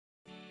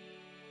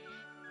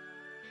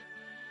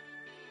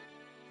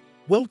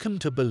Welcome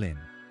to Berlin,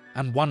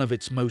 and one of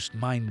its most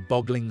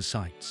mind-boggling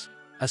sights,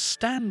 a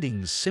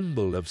standing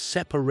symbol of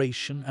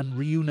separation and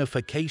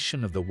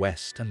reunification of the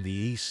West and the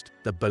East,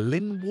 the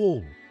Berlin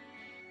Wall.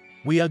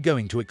 We are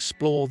going to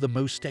explore the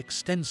most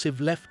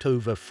extensive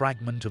leftover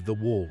fragment of the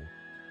wall,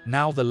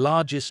 now the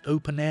largest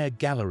open-air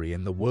gallery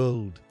in the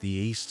world, the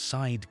East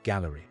Side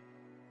Gallery.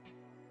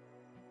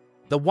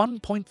 The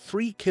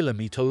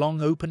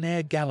 1.3-kilometer-long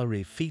open-air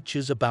gallery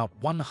features about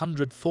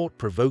 100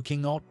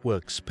 thought-provoking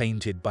artworks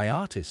painted by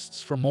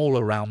artists from all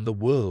around the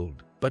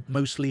world, but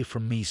mostly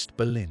from East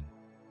Berlin,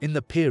 in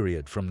the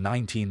period from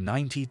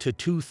 1990 to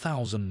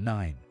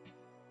 2009.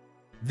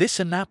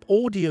 This in-app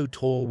audio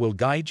tour will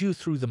guide you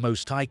through the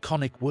most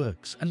iconic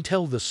works and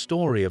tell the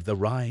story of the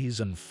rise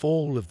and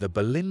fall of the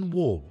Berlin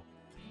Wall.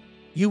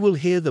 You will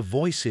hear the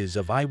voices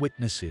of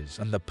eyewitnesses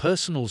and the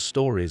personal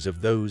stories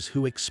of those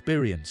who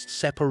experienced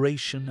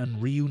separation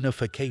and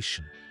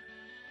reunification.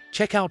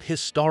 Check out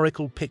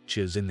historical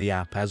pictures in the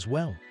app as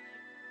well.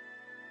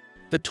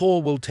 The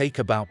tour will take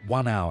about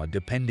 1 hour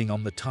depending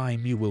on the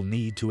time you will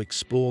need to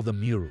explore the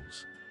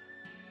murals.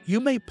 You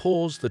may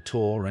pause the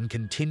tour and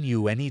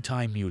continue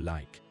anytime you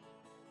like.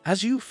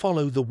 As you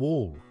follow the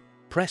wall,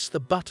 press the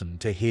button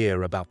to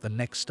hear about the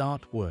next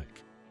artwork.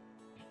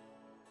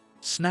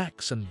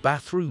 Snacks and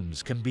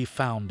bathrooms can be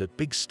found at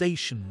big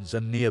stations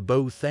and near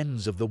both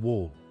ends of the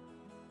wall.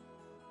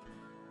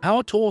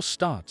 Our tour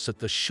starts at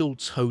the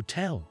Schultz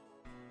Hotel.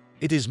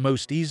 It is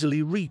most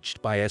easily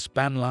reached by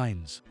S-Bahn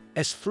lines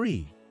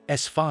S3,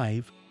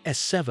 S5,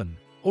 S7,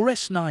 or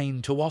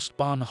S9 to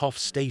Ostbahnhof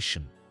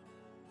Station.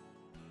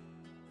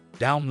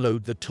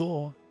 Download the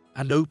tour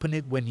and open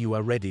it when you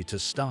are ready to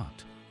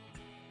start.